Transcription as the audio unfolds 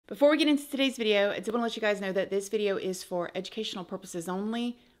Before we get into today's video, I do want to let you guys know that this video is for educational purposes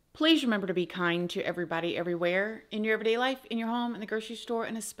only. Please remember to be kind to everybody everywhere in your everyday life, in your home, in the grocery store,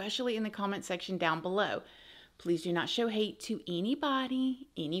 and especially in the comment section down below. Please do not show hate to anybody,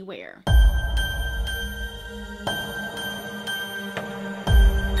 anywhere.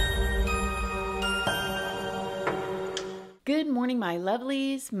 Good morning, my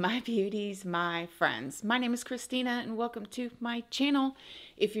lovelies, my beauties, my friends. My name is Christina and welcome to my channel.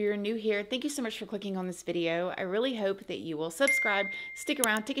 If you're new here, thank you so much for clicking on this video. I really hope that you will subscribe, stick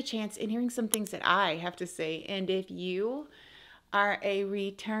around, take a chance in hearing some things that I have to say. And if you are a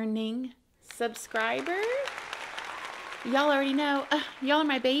returning subscriber, y'all already know, y'all are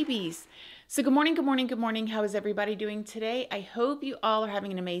my babies. So good morning, good morning, good morning. How is everybody doing today? I hope you all are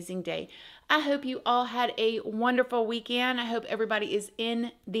having an amazing day. I hope you all had a wonderful weekend. I hope everybody is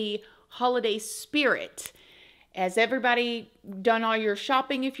in the holiday spirit. Has everybody done all your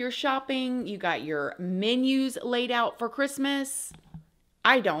shopping? If you're shopping, you got your menus laid out for Christmas?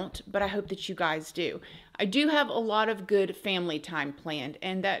 I don't, but I hope that you guys do. I do have a lot of good family time planned,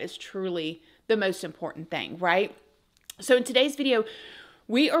 and that is truly the most important thing, right? So in today's video,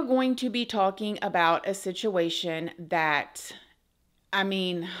 we are going to be talking about a situation that, how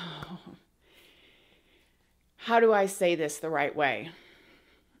do I say this the right way?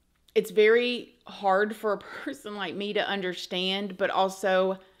 It's very hard for a person like me to understand, but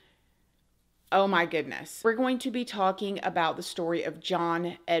also, oh my goodness. We're going to be talking about the story of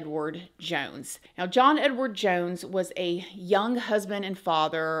John Edward Jones. Now, John Edward Jones was a young husband and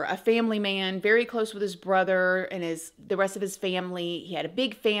father, a family man, very close with his brother and the rest of his family. He had a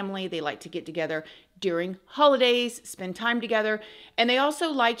big family. They liked to get together during holidays, spend time together, and they also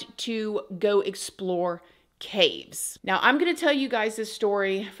liked to go explore caves. Now, I'm going to tell you guys this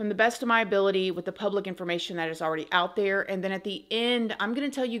story from the best of my ability with the public information that is already out there. And then at the end, I'm going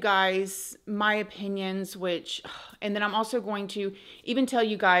to tell you guys my opinions, and then I'm also going to even tell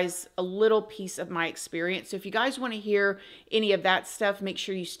you guys a little piece of my experience. So if you guys want to hear any of that stuff, make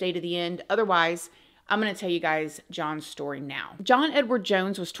sure you stay to the end. Otherwise, I'm going to tell you guys John's story now. John Edward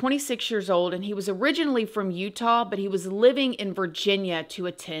Jones was 26 years old, and he was originally from Utah, but he was living in Virginia to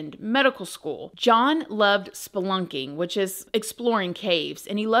attend medical school. John loved spelunking, which is exploring caves,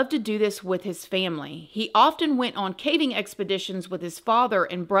 and he loved to do this with his family. He often went on caving expeditions with his father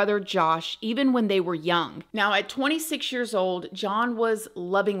and brother Josh, even when they were young. Now, at 26 years old, John was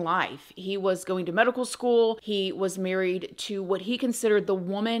loving life. He was going to medical school. He was married to what he considered the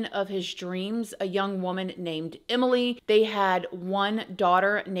woman of his dreams, a young woman named Emily. They had one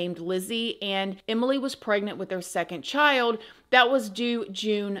daughter named Lizzie, and Emily was pregnant with their second child that was due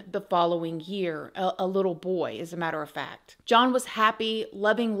June the following year, a little boy, as a matter of fact. John was happy,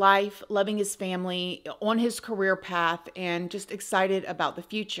 loving life, loving his family, on his career path, and just excited about the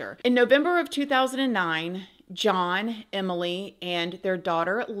future. In November of 2009, John, Emily, and their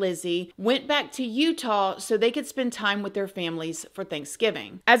daughter Lizzie went back to Utah so they could spend time with their families for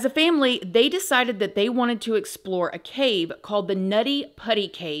Thanksgiving. As a family, they decided that they wanted to explore a cave called the Nutty Putty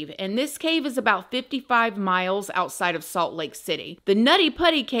Cave, and this cave is about 55 miles outside of Salt Lake City. The Nutty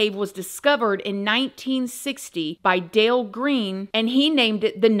Putty Cave was discovered in 1960 by Dale Green, and he named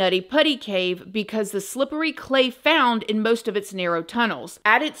it the Nutty Putty Cave because the slippery clay found in most of its narrow tunnels.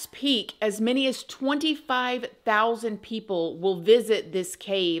 At its peak, as many as 25,000 people will visit this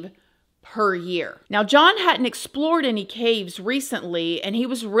cave per year. Now, John hadn't explored any caves recently, and he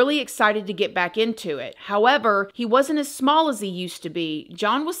was really excited to get back into it. However, he wasn't as small as he used to be.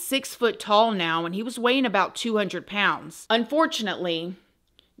 John was 6 foot tall now, and he was weighing about 200 pounds. Unfortunately,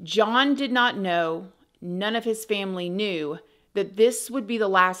 John did not know, none of his family knew, that this would be the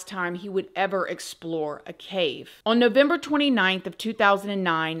last time he would ever explore a cave. On November 29th of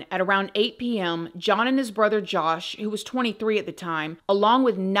 2009, at around 8 p.m., John and his brother Josh, who was 23 at the time, along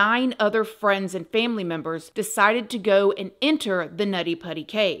with 9 other friends and family members, decided to go and enter the Nutty Putty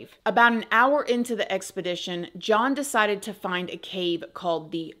Cave. About an hour into the expedition, John decided to find a cave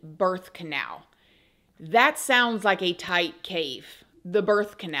called the Birth Canal. That sounds like a tight cave. The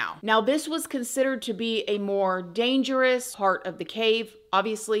birth canal. Now, this was considered to be a more dangerous part of the cave.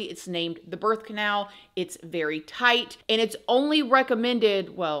 Obviously, it's named the birth canal. It's very tight, and it's only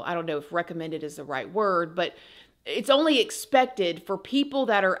recommended, well, I don't know if recommended is the right word, but it's only expected for people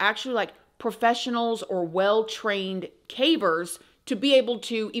that are actually like professionals or well-trained cavers to be able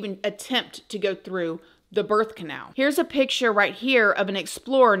to even attempt to go through the birth canal. Here's a picture right here of an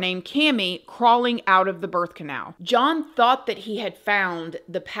explorer named Cammie crawling out of the birth canal. John thought that he had found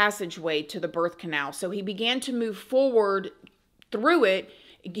the passageway to the birth canal, so he began to move forward through it.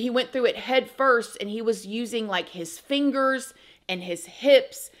 He went through it head first, and he was using like his fingers and his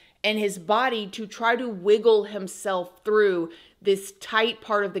hips and his body to try to wiggle himself through this tight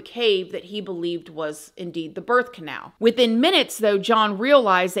part of the cave that he believed was indeed the birth canal. Within minutes, though, John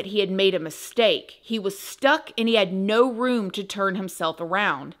realized that he had made a mistake. He was stuck and he had no room to turn himself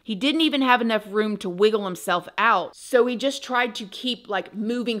around. He didn't even have enough room to wiggle himself out, so he just tried to keep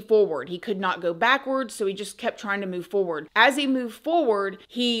moving forward. He could not go backwards, so he just kept trying to move forward. As he moved forward,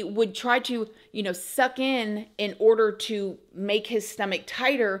 he would try to, suck in order to make his stomach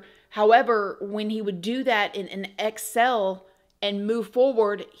tighter. However, when he would do that in an exhale and move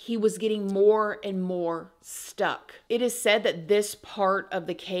forward, he was getting more and more stuck. It is said that this part of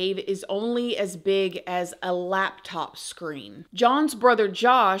the cave is only as big as a laptop screen. John's brother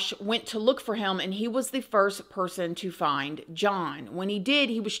Josh went to look for him, and he was the first person to find John. When he did,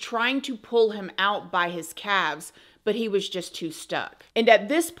 he was trying to pull him out by his calves, but he was just too stuck. And at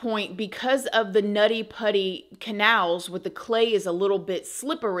this point, because of the nutty putty canals with the clay is a little bit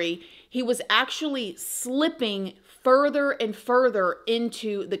slippery, he was actually slipping further and further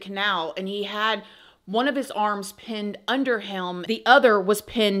into the canal, and he had one of his arms pinned under him. The other was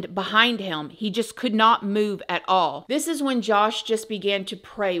pinned behind him. He just could not move at all. This is when Josh just began to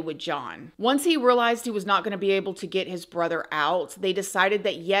pray with John. Once he realized he was not going to be able to get his brother out, they decided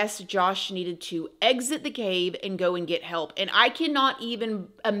that yes, Josh needed to exit the cave and go and get help. And I cannot even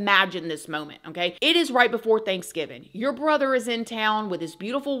imagine this moment, okay? It is right before Thanksgiving. Your brother is in town with his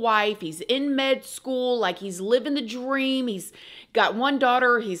beautiful wife. He's in med school, he's living the dream. He's got one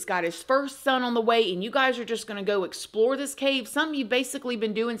daughter. He's got his first son on the way, and you guys are just going to go explore this cave, something you've basically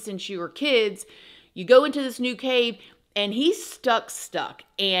been doing since you were kids. You go into this new cave, and he's stuck,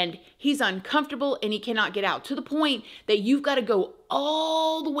 and he's uncomfortable, and he cannot get out, to the point that you've got to go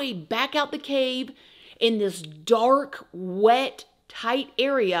all the way back out the cave in this dark, wet, tight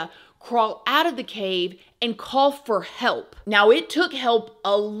area, crawl out of the cave, and call for help. Now, it took help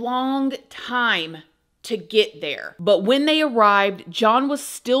a long time to get there, but when they arrived, John was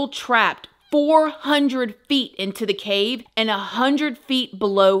still trapped 400 feet into the cave and 100 feet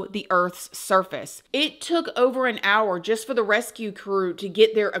below the Earth's surface. It took over an hour just for the rescue crew to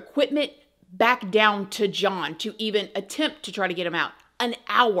get their equipment back down to John to even attempt to try to get him out. An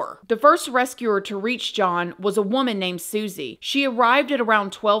hour. The first rescuer to reach John was a woman named Susie. She arrived at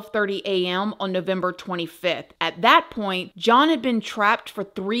around 12:30 a.m. on November 25th. At that point, John had been trapped for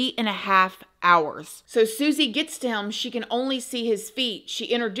 3.5 hours. So Susie gets to him. She can only see his feet. She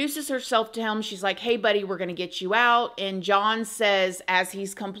introduces herself to him. She's like, "Hey, buddy, we're going to get you out." And John says, as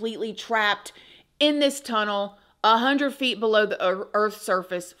he's completely trapped in this tunnel, 100 feet below the Earth's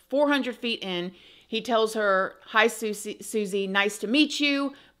surface, 400 feet in, he tells her, "Hi, Susie, nice to meet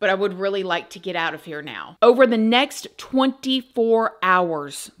you, but I would really like to get out of here now." Over the next 24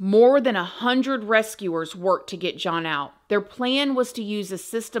 hours, more than 100 rescuers worked to get John out. Their plan was to use a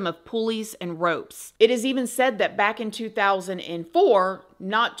system of pulleys and ropes. It is even said that back in 2004,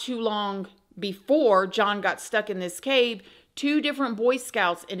 not too long before John got stuck in this cave, 2 different Boy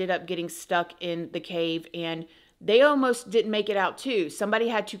Scouts ended up getting stuck in the cave, and they almost didn't make it out too. Somebody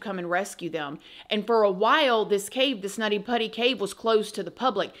had to come and rescue them. And for a while, this cave, this Nutty Putty Cave, was closed to the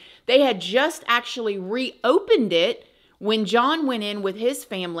public. They had just actually reopened it when John went in with his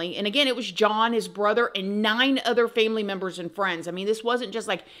family. And again, it was John, his brother, and 9 other family members and friends. I mean, this wasn't just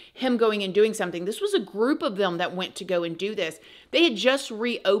like him going and doing something. This was a group of them that went to go and do this. They had just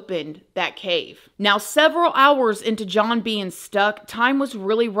reopened that cave. Now, several hours into John being stuck, time was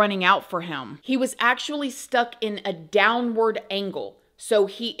really running out for him. He was actually stuck in a downward angle. So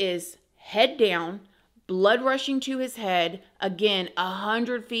he is head down, blood rushing to his head, again,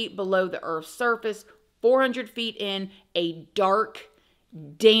 100 feet below the Earth's surface, 400 feet in a dark,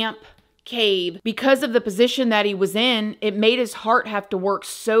 damp cave. Because of the position that he was in, it made his heart have to work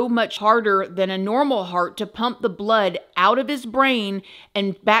so much harder than a normal heart to pump the blood out of his brain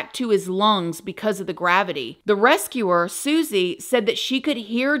and back to his lungs because of the gravity. The rescuer, Susie, said that she could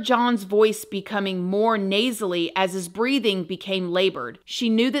hear John's voice becoming more nasally as his breathing became labored. She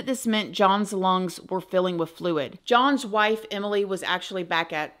knew that this meant John's lungs were filling with fluid. John's wife, Emily, was actually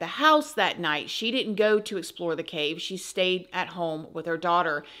back at the house that night. She didn't go to explore the cave. She stayed at home with her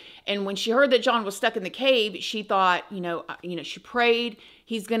daughter. And when she heard that John was stuck in the cave, she thought, she prayed,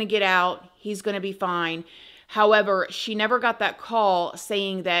 he's going to get out, he's going to be fine. However, she never got that call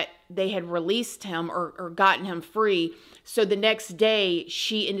saying that they had released him or gotten him free. So the next day,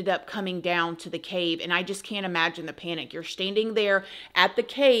 she ended up coming down to the cave. And I just can't imagine the panic. You're standing there at the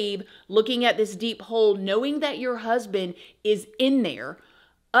cave, looking at this deep hole, knowing that your husband is in there,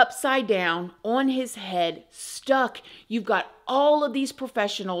 upside down, on his head, stuck. You've got all of these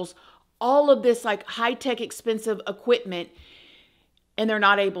professionals, all of this high-tech expensive equipment, and they're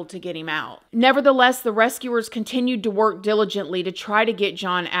not able to get him out. Nevertheless, the rescuers continued to work diligently to try to get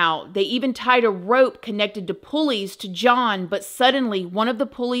John out. They even tied a rope connected to pulleys to John, but suddenly one of the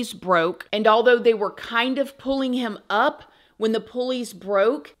pulleys broke, and although they were kind of pulling him up, when the pulleys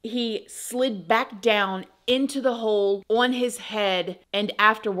broke, he slid back down into the hole on his head, and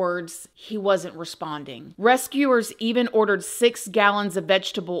afterwards, he wasn't responding. Rescuers even ordered 6 gallons of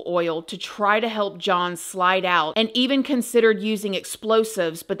vegetable oil to try to help John slide out, and even considered using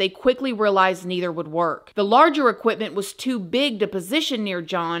explosives, but they quickly realized neither would work. The larger equipment was too big to position near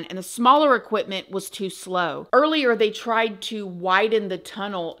John, and the smaller equipment was too slow. Earlier, they tried to widen the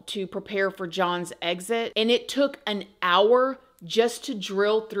tunnel to prepare for John's exit, and it took an hour just to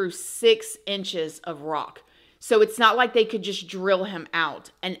drill through 6 inches of rock. So it's not like they could just drill him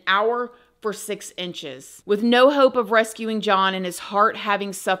out. An hour for 6 inches. With no hope of rescuing John and his heart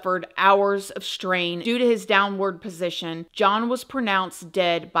having suffered hours of strain due to his downward position, John was pronounced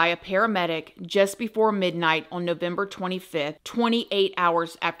dead by a paramedic just before midnight on November 25th, 28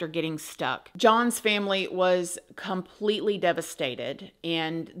 hours after getting stuck. John's family was completely devastated,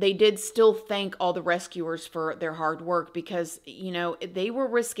 and they did still thank all the rescuers for their hard work because, you know, they were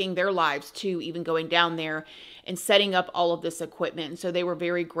risking their lives too, even going down there and setting up all of this equipment. And so they were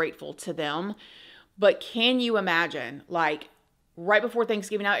very grateful to them. But can you imagine, like, right before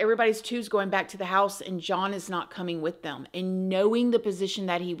Thanksgiving, now everybody's two's going back to the house and John is not coming with them, and knowing the position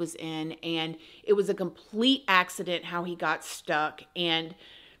that he was in, and it was a complete accident how he got stuck. And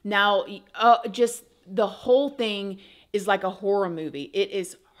now just the whole thing is like a horror movie. It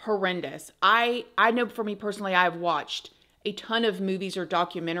is horrendous. I know for me personally, I've watched a ton of movies or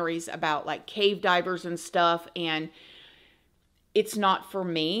documentaries about like cave divers and stuff, and it's not for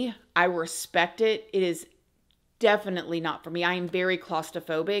me. I respect it. It is definitely not for me. I am very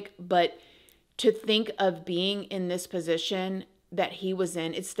claustrophobic, but to think of being in this position that he was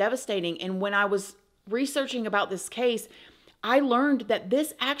in, it's devastating. And when I was researching about this case, I learned that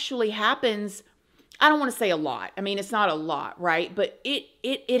this actually happens. I don't want to say a lot. I mean, it's not a lot, right? But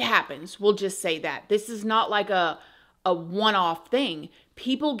it happens. We'll just say that. This is not like a one-off thing.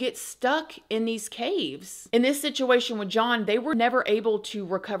 People get stuck in these caves. In this situation with John, they were never able to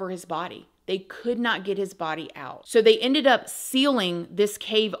recover his body. They could not get his body out. So they ended up sealing this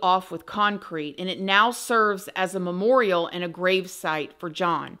cave off with concrete, and it now serves as a memorial and a grave site for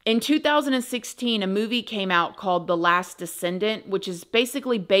John. In 2016, a movie came out called The Last Descendant, which is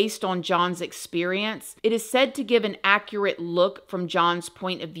basically based on John's experience. It is said to give an accurate look from John's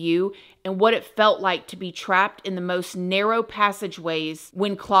point of view and what it felt like to be trapped in the most narrow passageways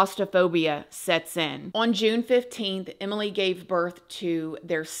when claustrophobia sets in. On June 15th, Emily gave birth to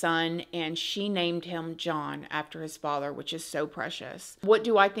their son, and she named him John after his father, which is so precious. What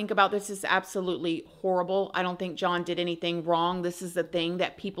do I think about this? Is absolutely horrible. I don't think John did anything wrong. This is the thing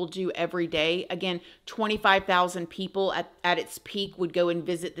that people do every day. Again, 25,000 people at its peak would go and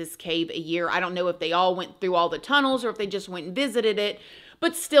visit this cave a year. I don't know if they all went through all the tunnels or if they just went and visited it,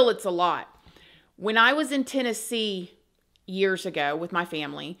 but still, it's a lot. When I was in Tennessee years ago with my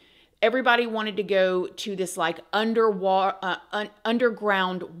family, everybody wanted to go to this like underground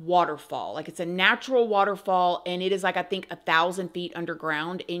waterfall. Like, it's a natural waterfall, and it is like, I think 1,000 feet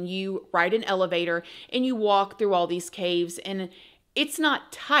underground, and you ride an elevator and you walk through all these caves, and it's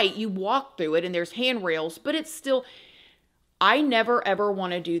not tight. You walk through it and there's handrails, but it's still, I never ever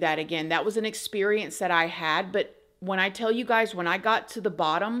want to do that again. That was an experience that I had, but when I tell you guys, when I got to the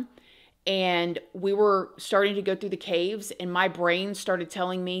bottom and we were starting to go through the caves, and my brain started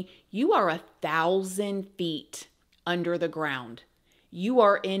telling me, you are 1,000 feet under the ground. You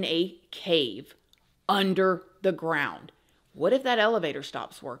are in a cave under the ground. What if that elevator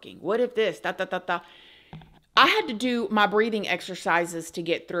stops working? What if this, I had to do my breathing exercises to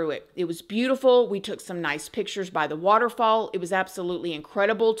get through it. It was beautiful. We took some nice pictures by the waterfall. It was absolutely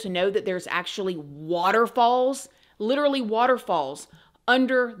incredible to know that there's actually waterfalls, literally waterfalls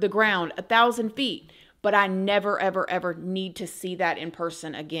under the ground, 1,000 feet. But I never, ever, ever need to see that in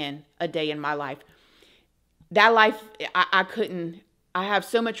person again a day in my life. That life, I couldn't. I have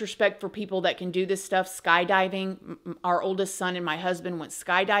so much respect for people that can do this stuff. Skydiving. Our oldest son and my husband went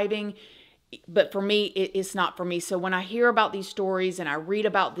skydiving. But for me, it's not for me. So when I hear about these stories and I read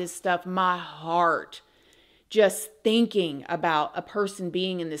about this stuff, my heart, just thinking about a person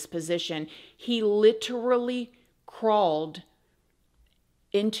being in this position, he literally crawled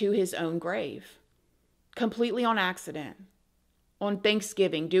into his own grave, completely on accident, on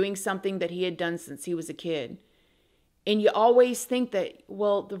Thanksgiving, doing something that he had done since he was a kid. And you always think that,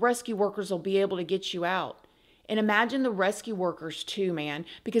 well, the rescue workers will be able to get you out. And imagine the rescue workers too, man,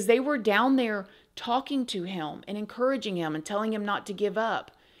 because they were down there talking to him and encouraging him and telling him not to give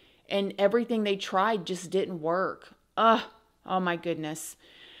up. And everything they tried just didn't work. Oh my goodness.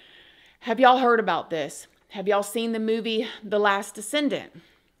 Have y'all heard about this? Have y'all seen the movie The Last Descendant?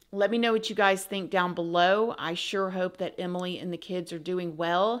 Let me know what you guys think down below. I sure hope that Emily and the kids are doing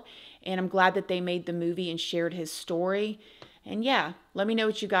well. And I'm glad that they made the movie and shared his story. And yeah, let me know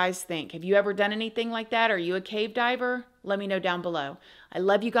what you guys think. Have you ever done anything like that? Are you a cave diver? Let me know down below. I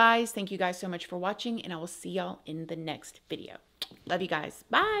love you guys. Thank you guys so much for watching. And I will see y'all in the next video. Love you guys.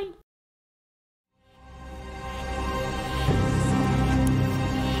 Bye.